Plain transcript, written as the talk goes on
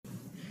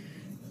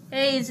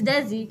Hey, it's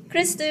Desi.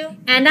 Christu.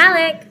 And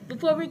Alec.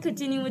 Before we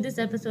continue with this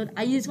episode,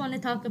 I just want to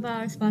talk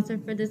about our sponsor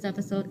for this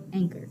episode,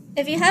 Anchor.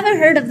 If you haven't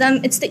heard of them,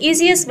 it's the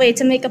easiest way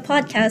to make a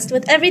podcast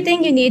with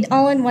everything you need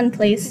all in one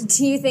place.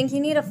 Do you think you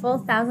need a full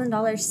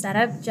 $1,000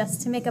 setup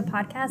just to make a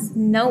podcast?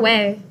 No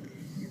way.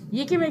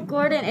 You can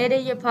record and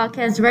edit your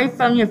podcast right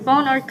from your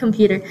phone or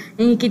computer,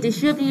 and you can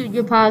distribute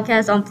your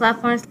podcast on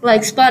platforms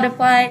like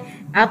Spotify,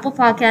 Apple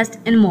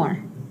Podcast, and more.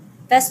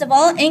 Best of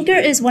all, Anchor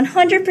is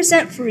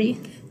 100% free.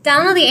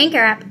 Download the Anchor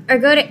app or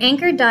go to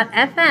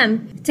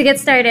anchor.fm to get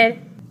started.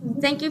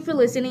 Thank you for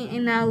listening,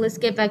 and now let's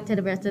get back to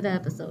the rest of the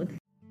episode.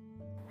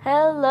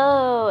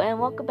 Hello, and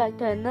welcome back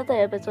to another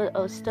episode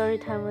of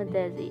Storytime with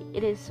Desi.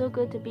 It is so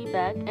good to be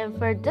back, and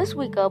for this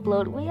week's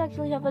upload, we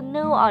actually have a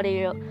new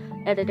audio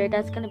editor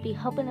that's going to be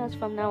helping us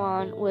from now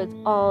on with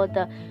all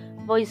the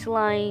voice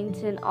lines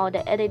and all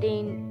the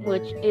editing,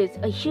 which is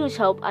a huge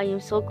help. I am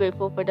so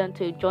grateful for them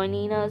to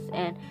joining us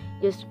and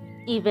just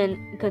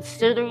even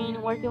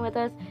considering working with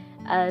us,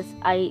 as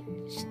I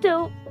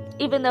still,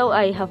 even though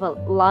I have a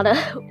lot of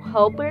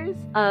helpers,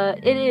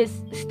 it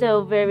is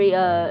still very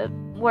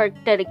work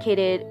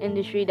dedicated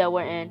industry that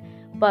we're in,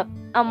 but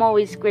I'm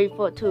always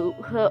grateful to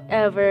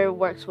whoever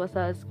works with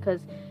us,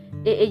 because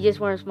it just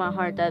warms my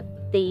heart that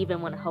they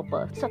even want to help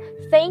us. So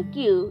thank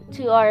you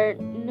to our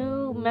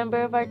new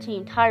member of our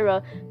team,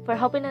 Tyra, for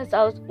helping us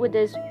out with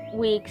this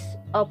week's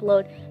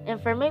upload,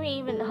 and for maybe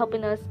even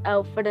helping us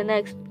out for the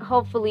next,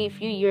 hopefully,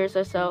 few years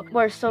or so.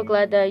 We're so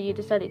glad that you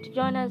decided to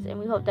join us, and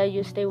we hope that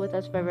you stay with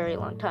us for a very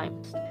long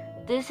time.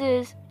 This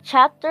is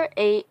Chapter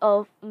 8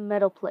 of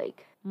Metal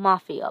Plague,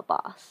 Mafia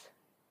Boss.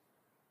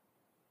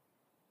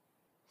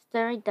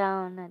 Staring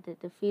down at the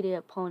defeated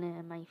opponent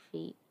at my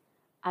feet,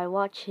 I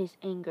watch his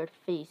angered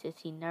face as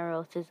he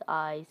narrows his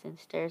eyes and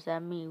stares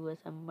at me with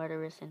a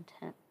murderous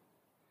intent.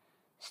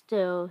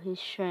 Still, his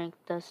strength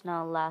does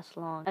not last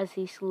long as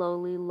he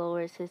slowly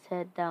lowers his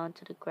head down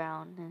to the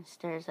ground and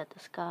stares at the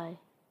sky.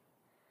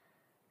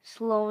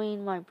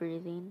 Slowing my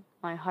breathing,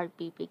 my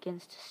heartbeat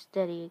begins to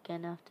steady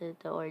again after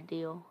the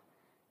ordeal,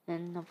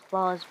 and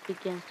applause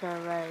begins to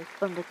arise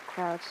from the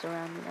crowd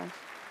surrounding us.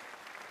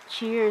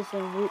 Cheers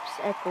and whoops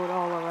echoed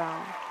all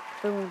around,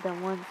 filling the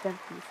once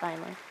empty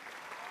silence.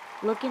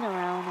 Looking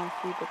around, I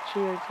see the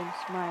cheers and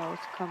smiles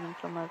coming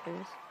from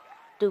others.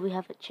 Do we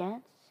have a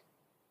chance?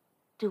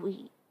 Do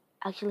we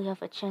actually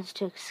have a chance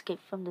to escape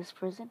from this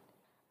prison?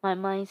 My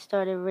mind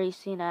started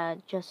racing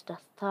at just the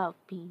thought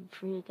of being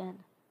free again.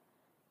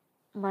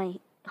 My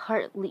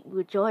heart leaped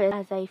with joy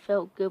as I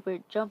felt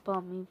Gilbert jump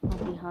on me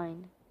from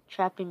behind,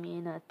 trapping me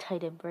in a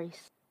tight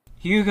embrace.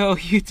 Hugo,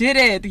 you did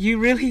it! You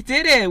really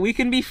did it! We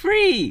can be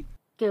free!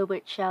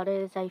 Gilbert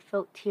shouted as I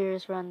felt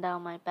tears run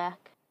down my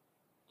back.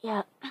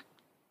 Yeah,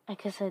 I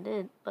guess I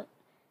did, but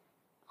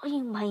would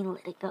you mind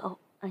letting go?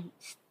 I'm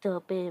still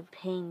a bit in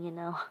pain, you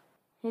know.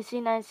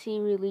 Hissing as he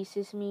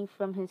releases me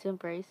from his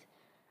embrace,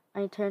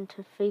 I turn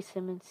to face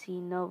him and see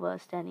Nova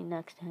standing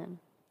next to him.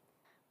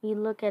 We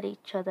look at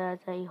each other as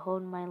I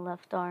hold my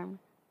left arm,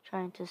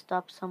 trying to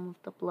stop some of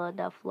the blood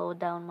that flowed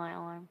down my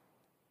arm.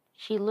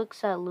 She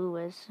looks at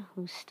Louis,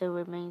 who still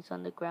remains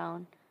on the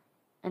ground,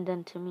 and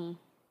then to me.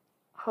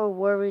 Her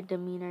worried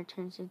demeanor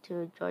turns into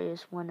a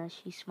joyous one as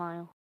she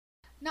smiles.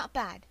 Not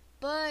bad,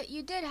 but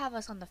you did have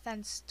us on the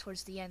fence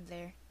towards the end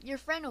there. Your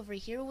friend over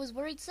here was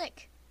worried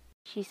sick,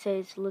 she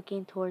says,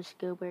 looking towards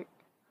Gilbert,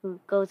 who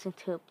goes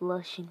into a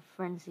blushing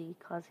frenzy,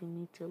 causing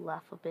me to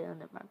laugh a bit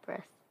under my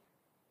breath.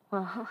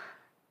 Well,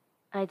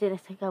 I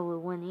didn't think I would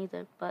win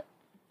either, but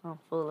I'm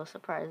full of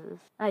surprises,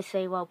 I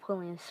say while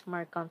pulling a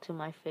smirk onto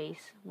my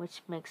face,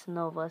 which makes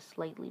Nova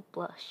slightly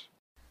blush.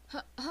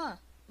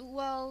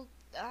 Well,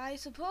 I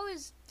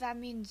suppose that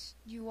means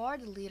you are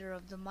the leader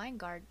of the Mine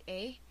Guard,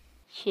 eh?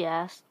 She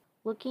asked,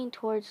 looking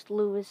towards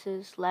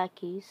Louis's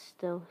lackeys,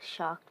 still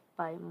shocked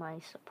by my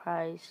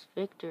surprise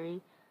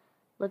victory.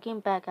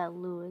 Looking back at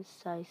Louis,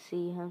 I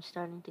see him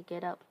starting to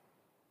get up,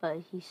 but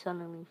he's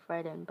suddenly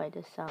frightened by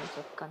the sounds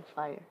of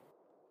gunfire.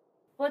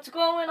 What's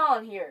going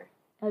on here?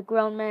 A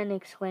grown man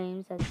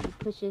exclaims as he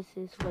pushes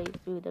his way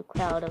through the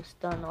crowd of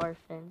stunned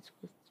orphans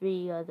with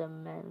 3 other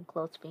men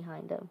close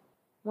behind him.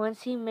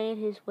 Once he made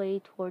his way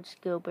towards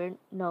Gilbert,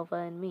 Nova,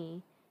 and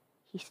me,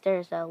 he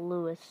stares at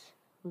Louis,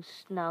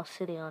 who's now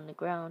sitting on the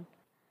ground.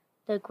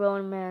 The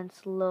grown man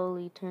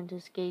slowly turned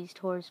his gaze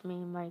towards me,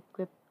 my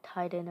grip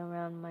tightened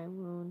around my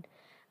wound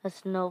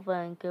as Nova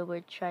and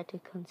Gilbert tried to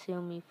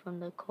conceal me from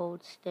the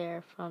cold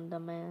stare from the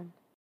man.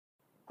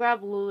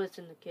 Grab Louis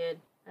and the kid.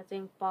 I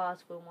think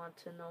Boss will want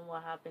to know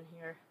what happened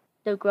here,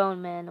 the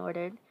grown man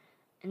ordered,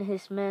 and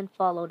his men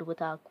followed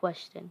without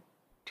question.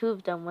 2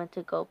 of them went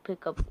to go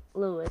pick up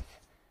Louis,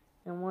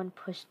 and one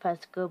pushed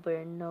past Gilbert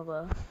and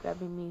Nova,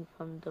 grabbing me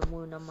from the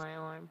wound on my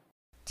arm.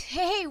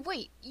 Hey,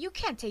 wait, you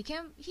can't take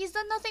him. He's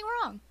done nothing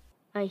wrong.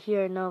 I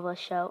hear Nova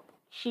shout.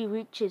 She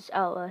reaches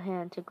out a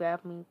hand to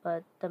grab me,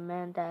 but the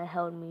man that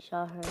held me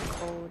shot her a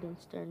cold and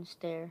stern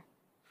stare,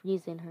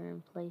 freezing her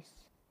in place.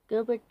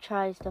 Gilbert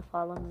tries to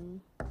follow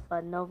me,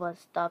 but Nova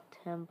stopped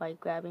him by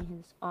grabbing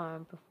his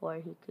arm before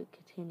he could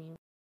continue.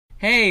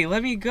 Hey,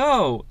 let me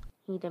go!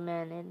 he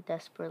demanded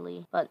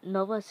desperately. But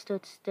Nova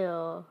stood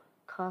still,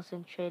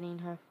 concentrating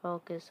her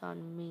focus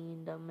on me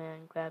and the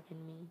man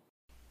grabbing me.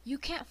 You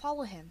can't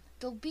follow him.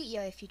 They'll beat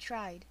you if you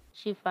tried.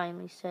 She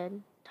finally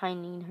said,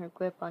 tightening her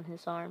grip on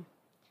his arm.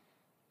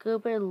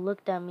 Gilbert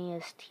looked at me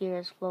as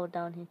tears flowed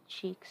down his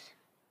cheeks.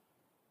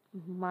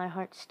 My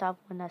heart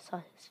stopped when I saw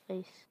his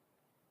face.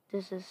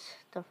 This is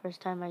the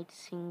first time I'd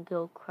seen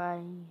Gil cry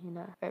in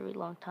a very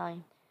long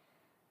time.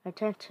 I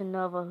turned to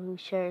Nova, who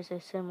shares a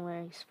similar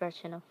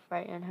expression of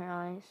fright in her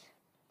eyes.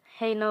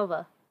 Hey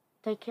Nova,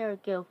 take care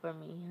of Gil for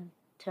me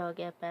until I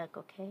get back,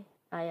 okay?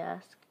 I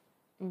ask,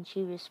 and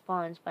she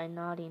responds by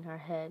nodding her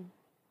head.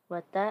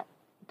 With that,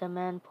 the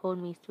man pulled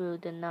me through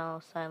the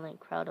now silent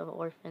crowd of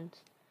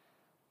orphans.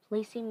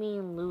 Placing me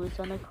and Louis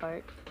on a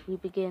cart, we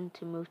began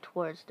to move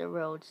towards the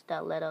roads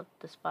that led up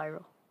the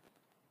spiral.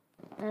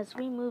 As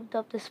we moved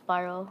up the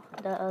spiral,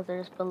 the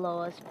others below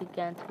us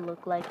began to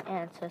look like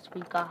ants as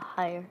we got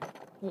higher.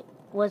 It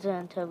wasn't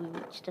until we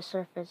reached the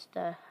surface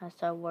that I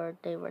saw where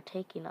they were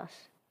taking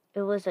us.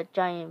 It was a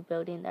giant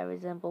building that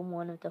resembled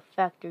one of the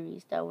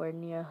factories that were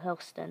near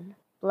Helston.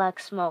 Black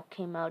smoke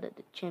came out of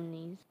the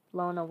chimneys,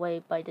 blown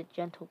away by the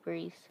gentle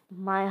breeze.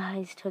 My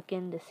eyes took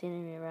in the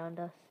scenery around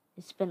us.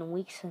 It's been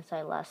weeks since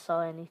I last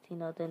saw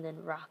anything other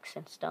than rocks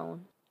and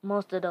stone.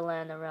 Most of the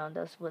land around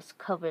us was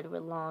covered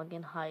with long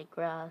and high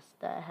grass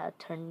that had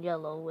turned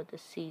yellow with the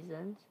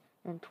seasons,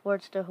 and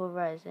towards the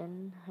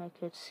horizon I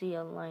could see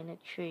a line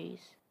of trees.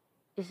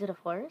 Is it a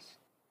forest?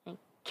 I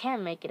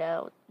can't make it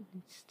out.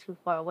 It's too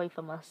far away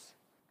from us.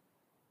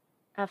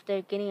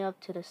 After getting up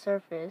to the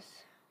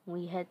surface,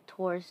 we head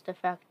towards the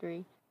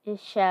factory,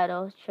 its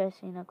shadow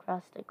stretching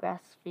across the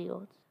grass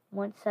fields.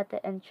 Once at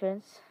the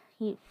entrance,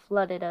 heat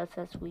flooded us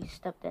as we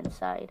stepped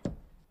inside.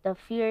 The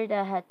fear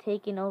that had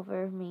taken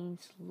over me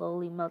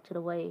slowly melted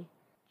away,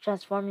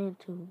 transforming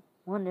into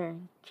wonder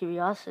and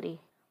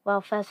curiosity.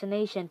 While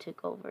fascination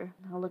took over,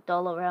 I looked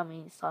all around me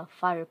and saw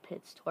fire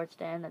pits towards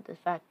the end of the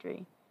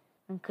factory,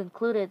 and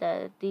concluded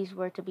that these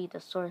were to be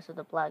the source of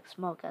the black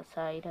smoke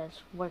outside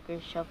as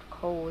workers shoved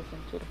coals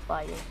into the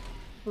fires.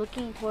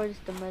 Looking towards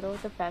the middle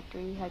of the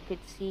factory, I could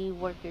see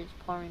workers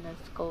pouring a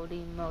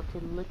scalding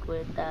melted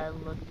liquid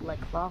that looked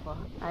like lava.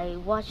 I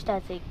watched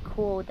as it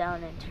cooled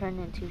down and turned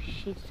into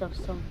sheets of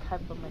some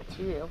type of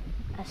material.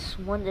 As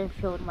wonder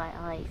filled my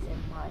eyes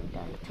and mind,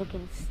 I took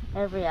in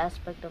every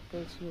aspect of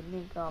this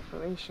unique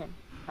operation.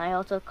 I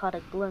also caught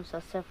a glimpse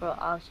of several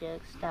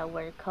objects that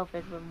were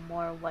covered with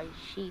more white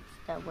sheets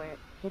that were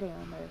hidden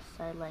on the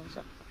sidelines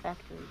of the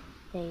factory.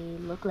 They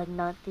looked like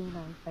nothing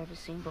I've ever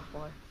seen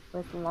before,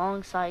 with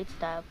long sides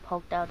that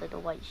poked out of the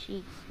white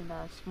sheets, and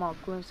a small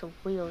glimpse of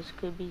wheels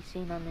could be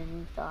seen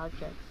underneath the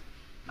objects.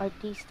 Are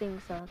these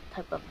things a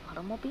type of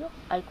automobile?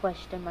 I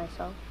questioned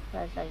myself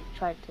as I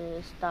tried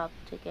to stop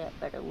to get a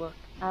better look.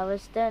 I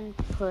was then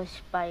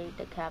pushed by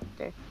the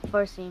captor,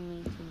 forcing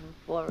me to move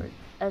forward.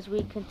 As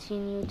we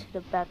continued to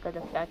the back of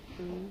the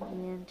factory,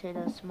 we entered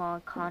a small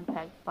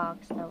compact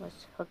box that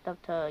was hooked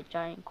up to a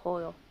giant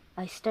coil.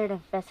 I stared in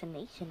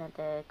fascination at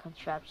the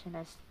contraption,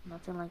 as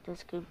nothing like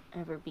this could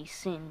ever be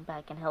seen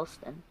back in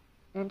Helston.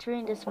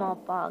 Entering the small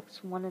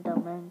box, one of the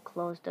men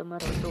closed the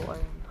metal door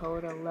and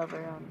pulled a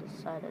lever on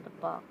the side of the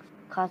box,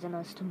 causing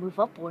us to move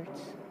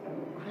upwards.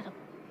 Incredible,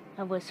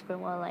 I whispered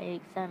while I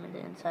examined the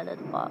inside of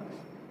the box.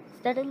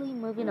 Steadily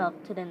moving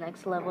up to the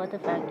next level of the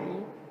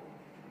factory,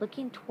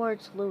 looking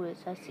towards Louis,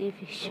 I see if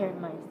he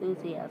shared my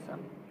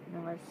enthusiasm,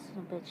 and I was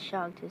a bit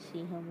shocked to see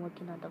him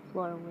looking at the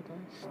floor with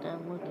a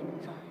stern look in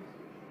his eyes.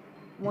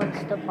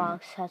 Once the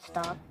box had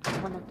stopped,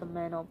 one of the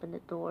men opened the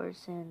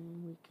doors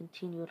and we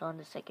continued on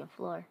the second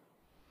floor.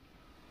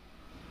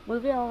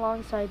 Moving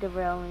alongside the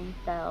railing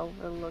that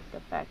overlooked the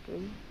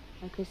factory,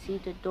 I could see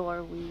the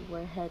door we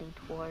were heading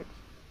towards.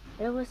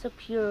 It was a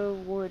pure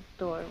wood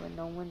door with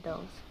no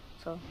windows,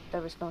 so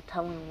there was no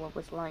telling what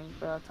was lying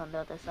for us on the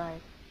other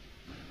side.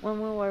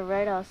 When we were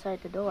right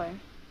outside the door,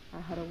 I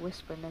heard a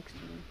whisper next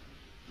to me.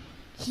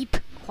 Keep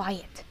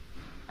quiet.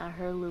 I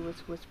heard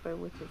Louis whisper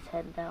with his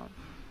head down,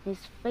 his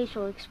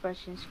facial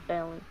expressions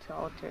failing to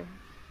alter.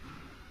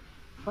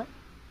 What?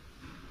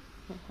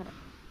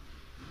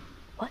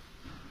 What?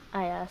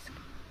 I asked,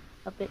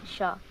 a bit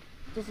shocked.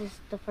 This is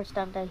the first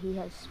time that he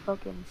has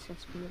spoken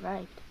since we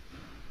arrived.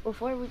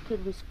 Before we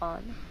could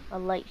respond, a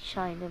light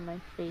shined in my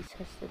face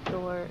as the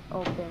door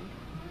opened,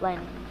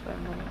 blinding me for a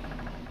minute.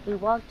 We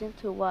walked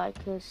into what I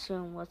could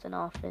assume was an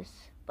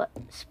office, but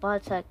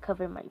spots had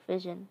covered my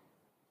vision.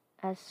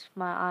 As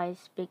my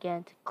eyes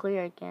began to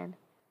clear again,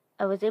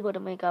 I was able to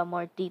make out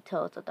more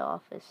details of the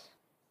office.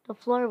 The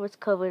floor was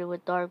covered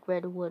with dark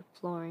red wood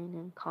flooring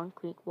and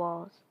concrete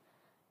walls,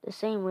 the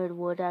same red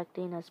wood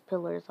acting as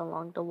pillars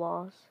along the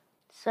walls.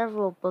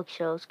 Several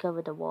bookshelves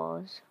covered the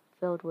walls,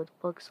 filled with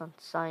books on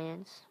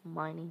science,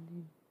 mining,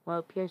 and what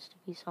appears to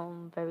be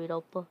some very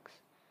old books,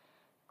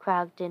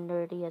 cracked and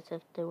dirty as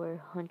if they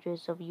were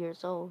hundreds of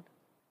years old.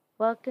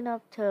 Walking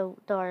up to a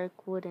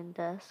dark wooden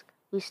desk,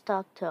 we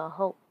stopped to a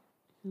halt.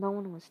 No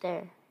one was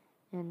there,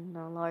 and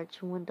a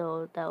large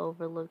window that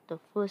overlooked the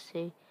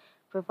fosse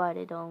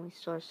provided the only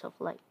source of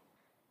light.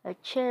 A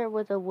chair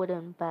with a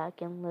wooden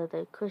back and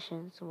leather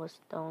cushions was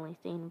the only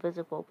thing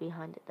visible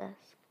behind the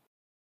desk.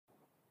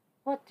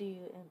 What do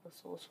you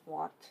imbeciles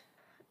want?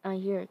 I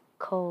hear a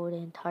cold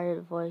and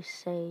tired voice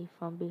say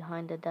from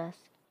behind the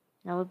desk.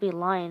 I would be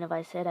lying if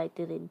I said I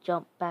didn't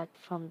jump back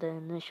from the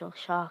initial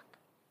shock.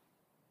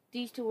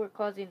 These two were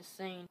causing a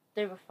scene.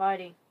 They were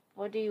fighting.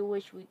 What do you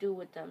wish we do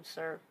with them,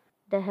 sir?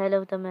 The head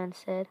of the man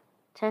said,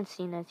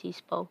 tensing as he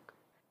spoke.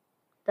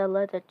 The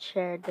leather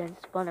chair then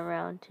spun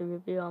around to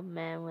reveal a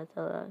man with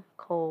a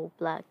coal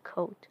black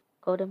coat,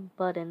 golden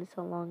buttons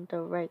along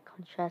the right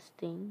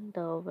contrasting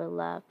the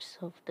overlaps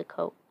of the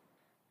coat.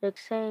 The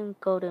same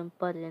golden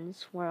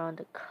buttons were on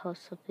the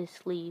cuffs of his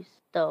sleeves,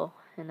 though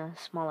in a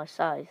smaller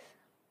size.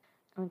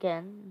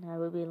 Again, I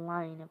would be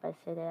lying if I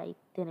said I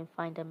didn't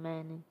find the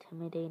man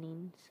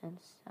intimidating,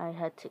 since I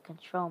had to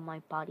control my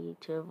body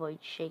to avoid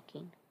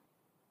shaking.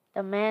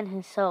 The man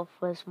himself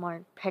was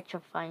more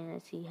petrifying,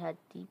 as he had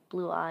deep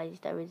blue eyes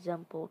that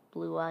resembled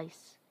blue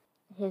ice.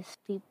 His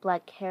deep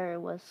black hair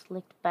was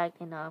slicked back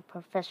in a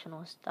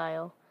professional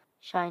style,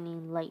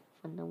 shining light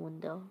from the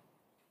window.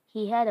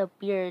 He had a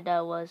beard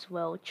that was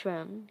well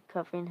trimmed,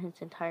 covering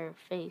his entire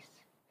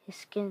face. His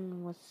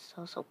skin was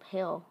also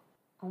pale,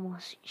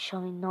 almost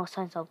showing no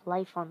signs of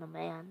life on the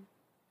man,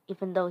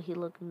 even though he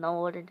looked no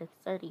older than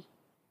 30.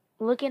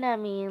 Looking at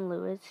me and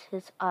Louis,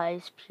 his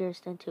eyes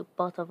pierced into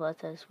both of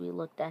us as we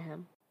looked at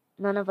him.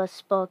 None of us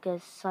spoke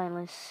as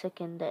silence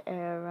sickened the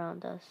air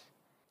around us.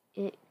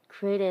 It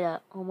created an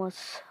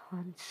almost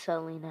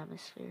unsettling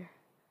atmosphere.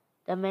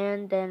 The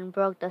man then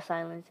broke the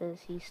silence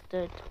as he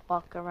stood to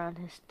walk around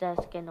his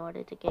desk in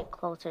order to get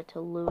closer to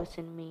Louis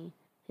and me,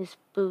 his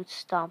boots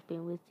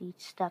stomping with each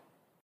step.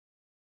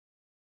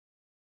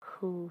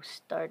 "Who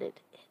started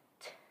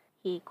it?"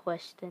 he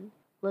questioned,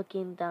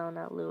 looking down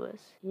at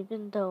Louis.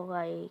 Even though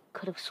I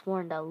could have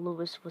sworn that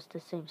Louis was the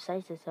same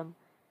size as him,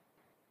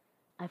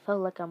 I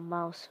felt like a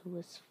mouse who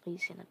was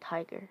facing a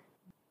tiger.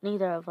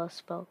 Neither of us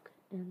spoke,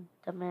 and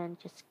the man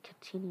just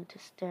continued to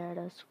stare at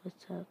us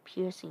with a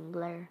piercing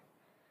glare.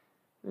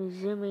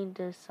 Resuming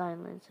the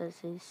silence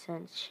as a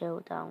sense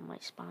chilled down my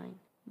spine.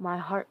 My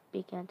heart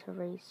began to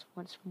race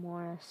once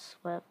more as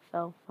sweat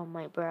fell from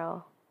my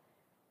brow.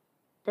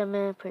 The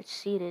man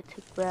proceeded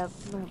to grab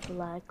my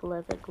black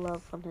leather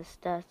glove from his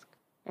desk,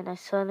 and a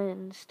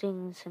sudden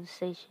stinging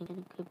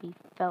sensation could be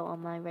felt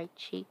on my right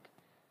cheek,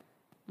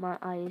 my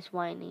eyes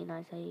widening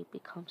as I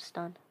became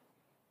stunned.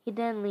 He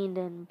then leaned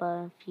in but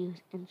a few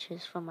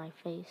inches from my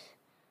face.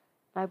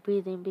 My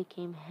breathing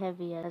became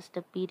heavy as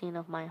the beating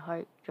of my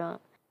heart drummed.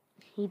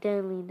 He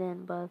then leaned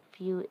in but a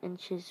few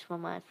inches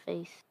from my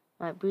face,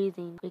 my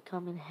breathing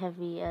becoming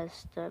heavy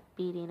as the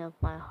beating of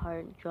my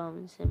heart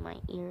drums in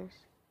my ears.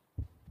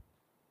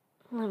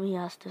 Let me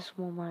ask this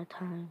one more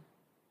time,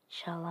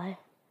 shall I?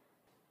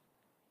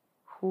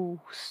 Who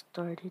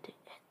started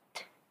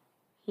it?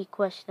 He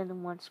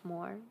questioned once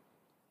more,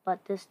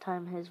 but this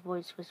time his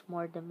voice was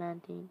more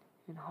demanding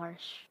and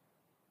harsh.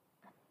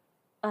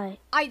 I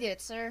did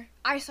it, sir.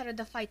 I started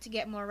the fight to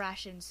get more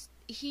rations.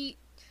 He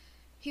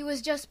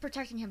was just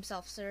protecting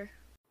himself, sir.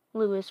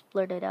 Louis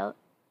blurted out,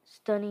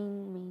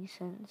 stunning me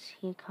since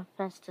he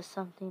confessed to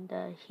something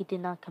that he did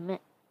not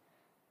commit.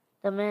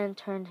 The man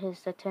turned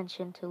his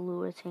attention to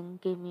Louis and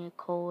gave me a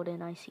cold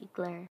and icy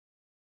glare.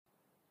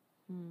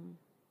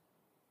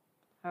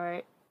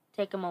 Alright,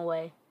 take him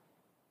away.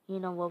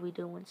 You know what we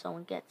do when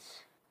someone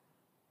gets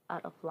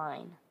out of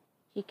line,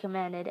 he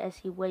commanded as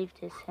he waved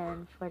his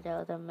hand for the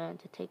other men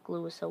to take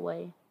Louis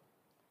away.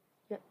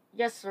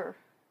 Yes, sir.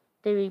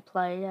 They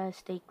replied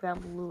as they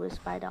grabbed Louis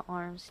by the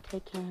arms,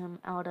 taking him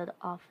out of the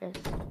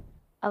office.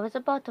 I was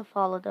about to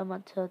follow them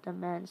until the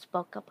man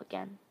spoke up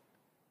again.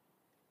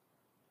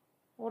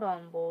 Hold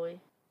on, boy.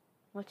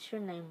 What's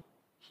your name?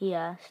 He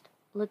asked,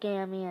 looking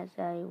at me as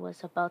I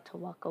was about to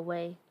walk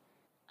away.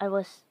 I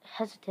was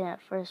hesitant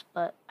at first,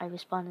 but I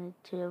responded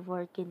to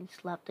avoid getting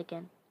slapped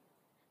again.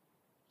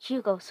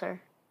 Hugo,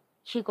 sir.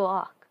 Hugo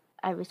Ock,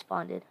 I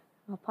responded.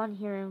 Upon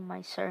hearing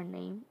my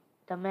surname,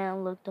 the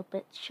man looked a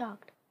bit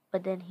shocked,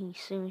 but then he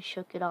soon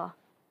shook it off.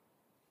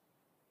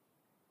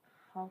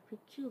 How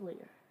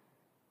peculiar.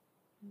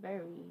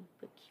 Very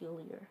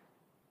peculiar.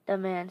 The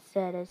man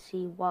said as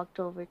he walked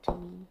over to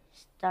me,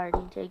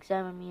 starting to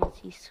examine me as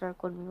he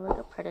circled me like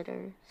a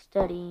predator,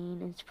 studying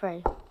his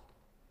prey.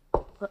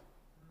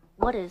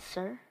 What is,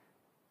 sir?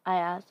 I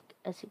asked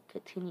as he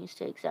continues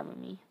to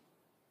examine me.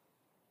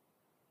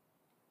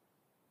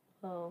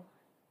 Well,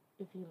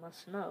 if you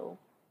must know,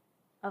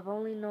 I've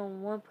only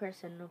known one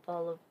person of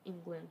all of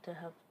England to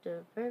have the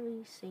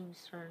very same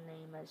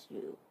surname as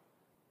you.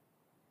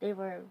 They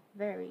were a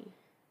very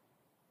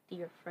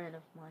dear friend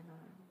of mine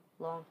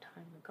a long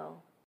time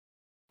ago,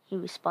 he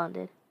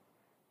responded.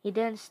 He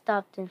then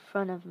stopped in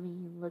front of me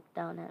and looked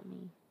down at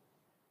me.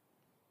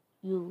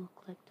 You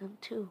look like them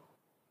too,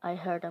 I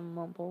heard him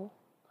mumble,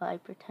 but I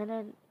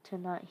pretended to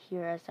not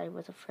hear as I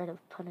was afraid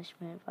of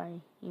punishment if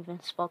I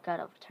even spoke out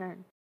of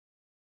turn.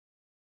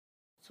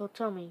 So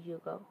tell me,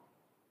 Hugo,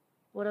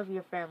 what of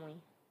your family?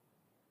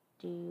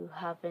 Do you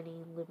have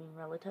any living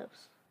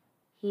relatives?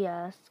 he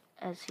asked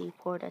as he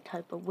poured a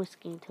type of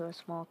whiskey into a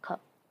small cup.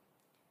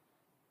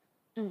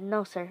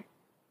 No, sir.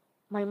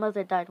 My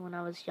mother died when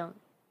I was young,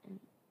 and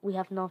we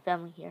have no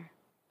family here,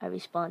 I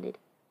responded,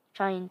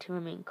 trying to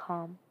remain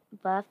calm.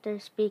 But after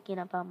speaking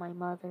about my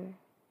mother,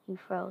 he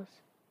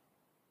froze.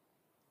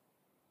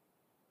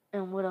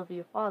 And what of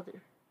your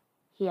father?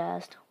 He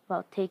asked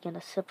while taking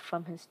a sip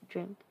from his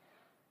drink.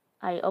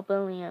 I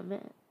openly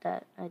admit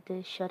that I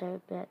did shudder a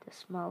bit at the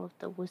smell of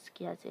the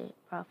whiskey as it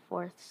brought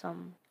forth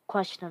some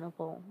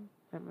questionable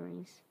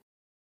memories.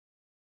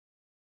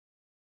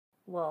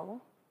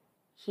 Well,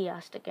 he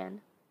asked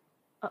again.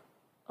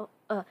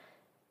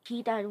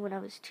 He died when I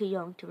was too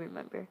young to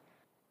remember.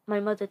 My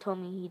mother told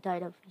me he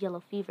died of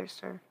yellow fever,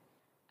 sir.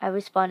 I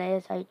responded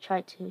as I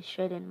tried to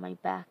straighten my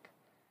back.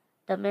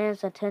 The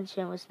man's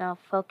attention was now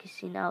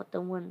focusing out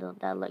the window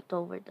that looked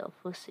over the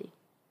fosse.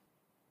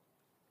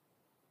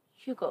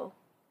 Hugo,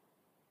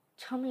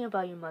 tell me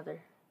about your mother.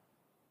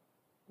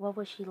 What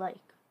was she like?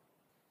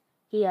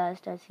 He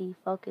asked as his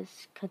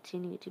focus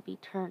continued to be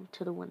turned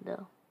to the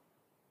window.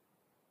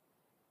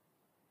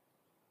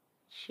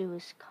 She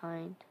was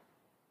kind,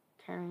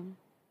 caring,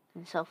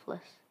 and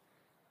selfless.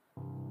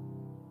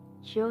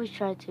 She always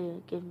tried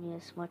to give me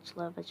as much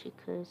love as she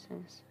could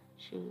since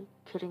she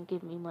couldn't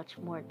give me much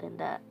more than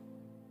that.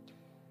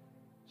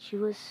 She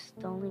was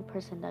the only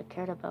person that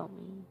cared about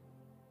me.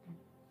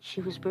 She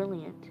was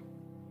brilliant.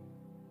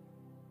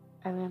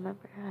 I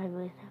remember I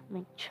would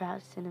make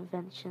traps and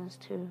inventions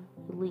to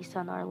release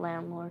on our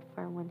landlord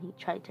for when he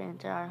tried to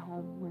enter our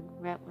home when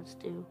rent was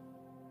due.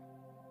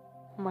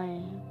 My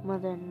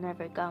mother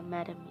never got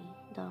mad at me,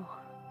 though.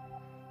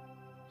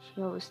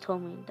 She always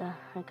told me that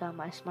I got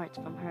my smarts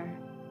from her.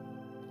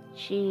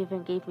 She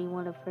even gave me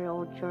one of her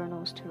old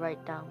journals to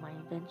write down my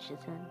inventions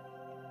in.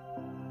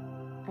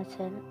 I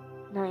said,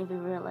 not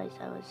even realize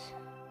I was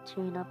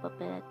tearing up a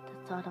bit at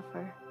the thought of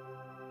her.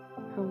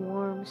 Her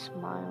warm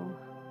smile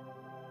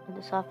and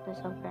the softness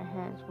of her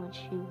hands when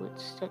she would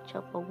stitch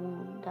up a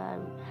wound that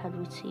I had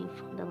received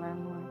from the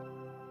landlord.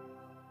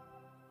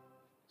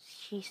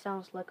 She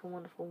sounds like a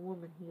wonderful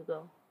woman,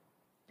 Hugo,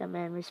 the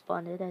man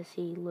responded as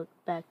he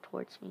looked back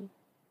towards me.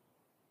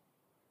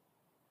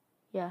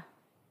 Yeah,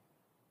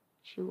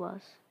 she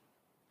was,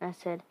 I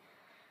said,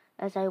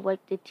 as I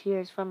wiped the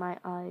tears from my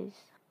eyes.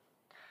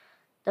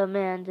 The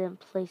man then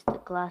placed the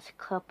glass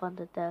cup on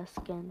the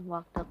desk and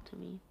walked up to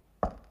me.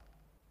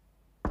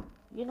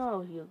 You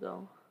know,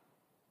 Hugo,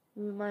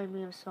 you remind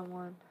me of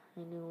someone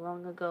I knew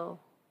long ago.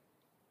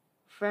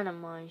 A friend of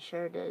mine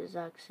shared the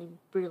exact same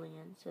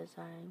brilliance as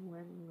I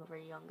when we were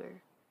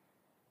younger.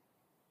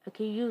 I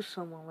could use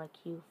someone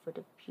like you for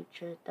the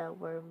future that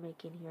we're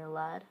making here,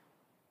 lad,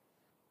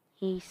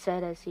 he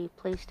said as he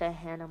placed a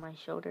hand on my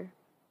shoulder.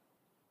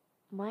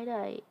 Might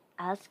I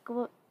ask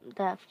what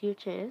that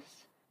future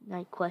is?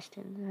 I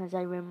questioned as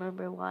I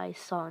remember what I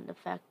saw in the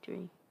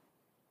factory.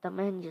 The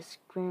man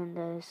just grinned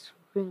as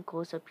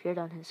wrinkles appeared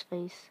on his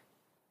face.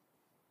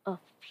 A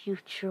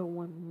future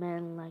where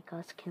men like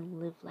us can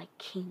live like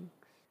kings,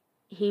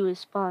 he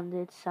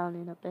responded,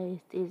 sounding a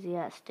bit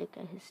enthusiastic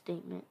at his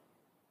statement.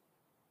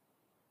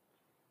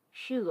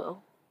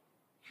 Hugo,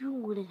 you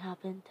wouldn't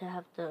happen to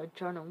have the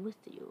journal with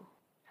you,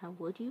 now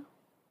would you?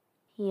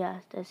 He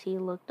asked as he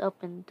looked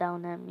up and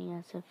down at me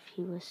as if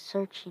he was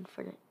searching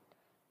for it.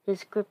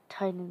 His grip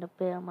tightened a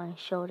bit on my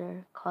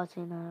shoulder,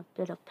 causing a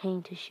bit of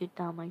pain to shoot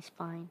down my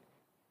spine.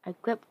 I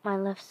gripped my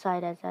left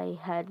side as I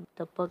had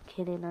the book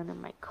hidden under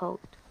my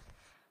coat,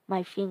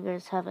 my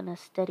fingers having a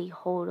steady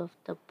hold of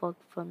the book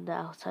from the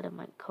outside of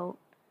my coat.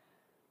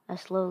 I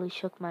slowly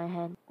shook my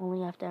head.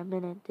 Only after a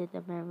minute did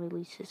the man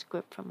release his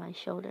grip from my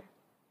shoulder.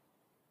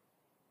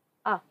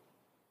 Ah,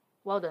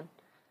 well done.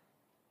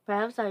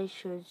 Perhaps I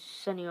should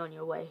send you on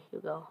your way,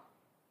 Hugo.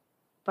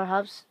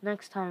 Perhaps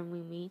next time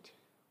we meet,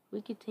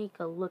 we could take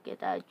a look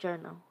at that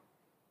journal.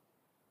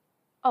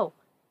 Oh,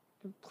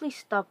 and please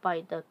stop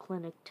by the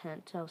clinic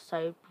tent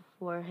outside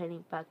before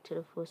heading back to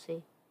the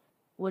fosse.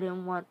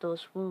 Wouldn't want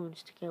those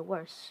wounds to get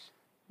worse,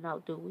 now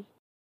do we?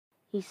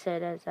 He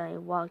said as I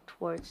walked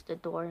towards the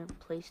door and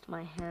placed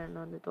my hand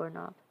on the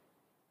doorknob.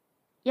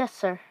 Yes,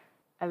 sir,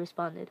 I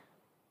responded.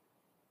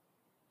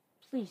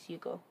 Please,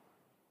 Hugo.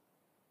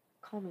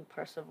 Call me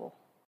Percival.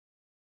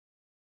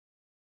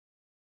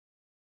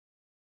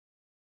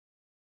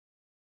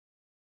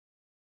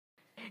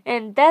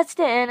 And that's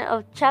the end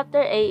of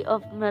chapter 8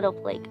 of Metal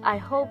Plague. I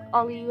hope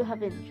all of you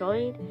have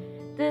enjoyed.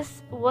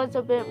 This was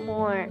a bit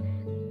more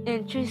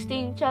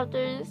interesting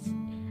chapters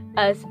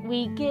as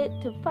we get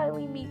to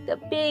finally meet the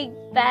big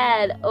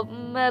bad of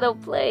Metal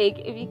Plague,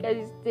 if you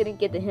guys didn't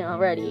get the hint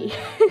already.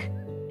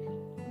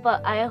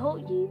 But I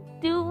hope you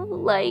do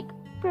like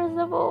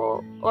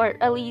Percival, or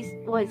at least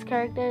what his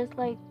character is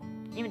like,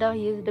 even though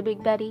he is the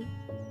big baddie.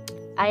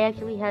 I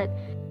actually had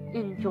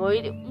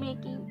enjoyed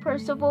making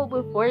Percival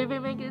before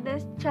even making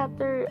this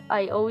chapter.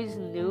 I always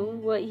knew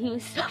what he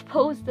was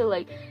supposed to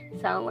like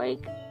sound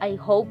like. I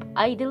hope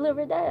I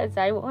delivered that, as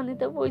I wanted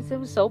to voice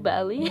him so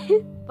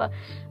badly. But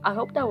I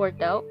hope that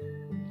worked out.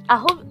 I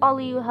hope all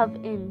of you have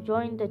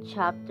enjoyed the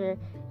chapter,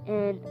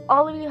 And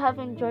all of you have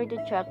enjoyed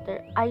the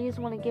chapter. I just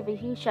want to give a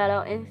huge shout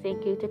out and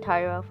thank you to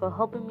Tyra for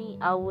helping me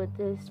out with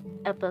this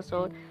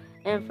episode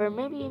and for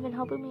maybe even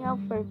helping me out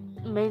for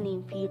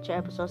many future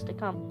episodes to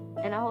come.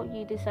 And I hope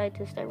you decide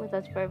to stay with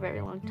us for a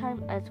very long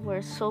time, as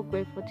we're so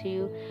grateful to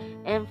you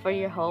and for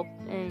your help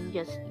and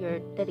just your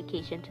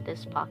dedication to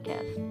this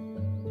podcast.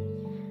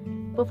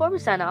 Before we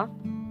sign off,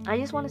 I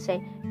just want to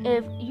say,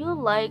 if you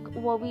like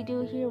what we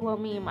do here, what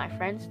me and my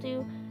friends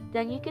do,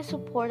 then you can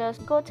support us.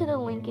 Go to the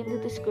link in the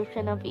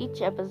description of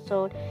each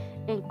episode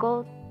and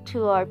go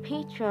to our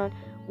Patreon,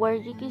 where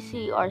you can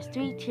see our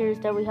 3 tiers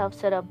that we have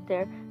set up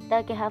there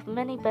that can have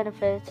many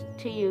benefits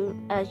to you,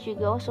 as you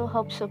can also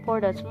help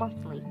support us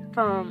monthly,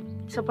 from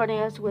supporting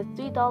us with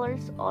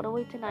 $3 all the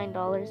way to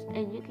 $9,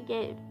 and you can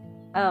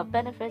get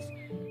benefits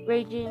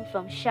ranging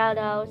from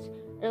shoutouts,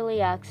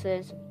 early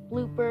access,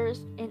 bloopers,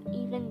 and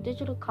even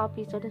digital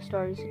copies of the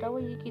stories, so that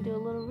way you can do a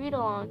little read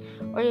along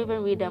or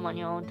even read them on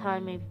your own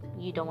time if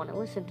you don't want to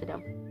listen to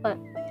them. But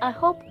I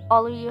hope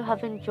all of you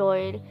have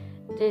enjoyed.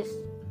 This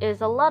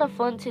is a lot of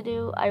fun to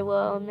do, I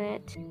will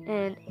admit,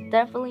 and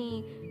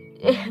definitely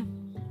if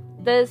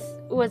this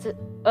was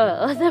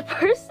other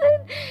person,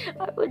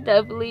 I would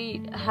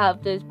definitely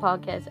have this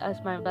podcast as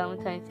my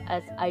Valentine's,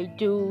 as I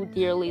do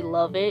dearly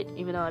love it,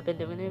 even though I've been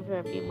doing it for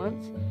a few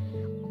months.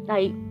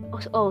 I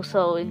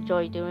also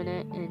enjoy doing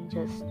it and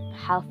just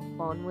have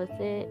fun with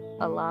it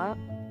a lot.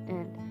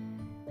 And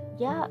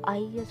yeah,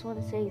 I just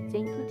want to say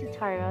thank you to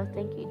Tyra,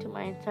 thank you to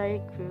my entire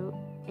crew,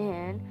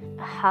 and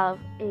have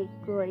a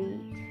great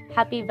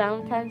happy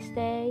Valentine's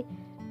Day.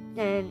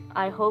 And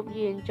I hope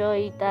you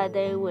enjoyed that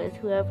day with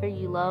whoever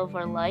you love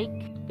or like,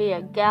 be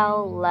a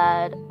gal,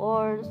 lad,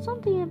 or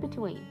something in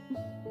between.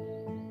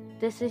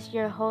 This is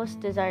your host,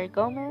 Desire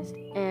Gomez,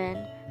 and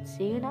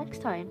see you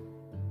next time.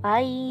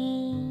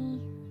 Bye!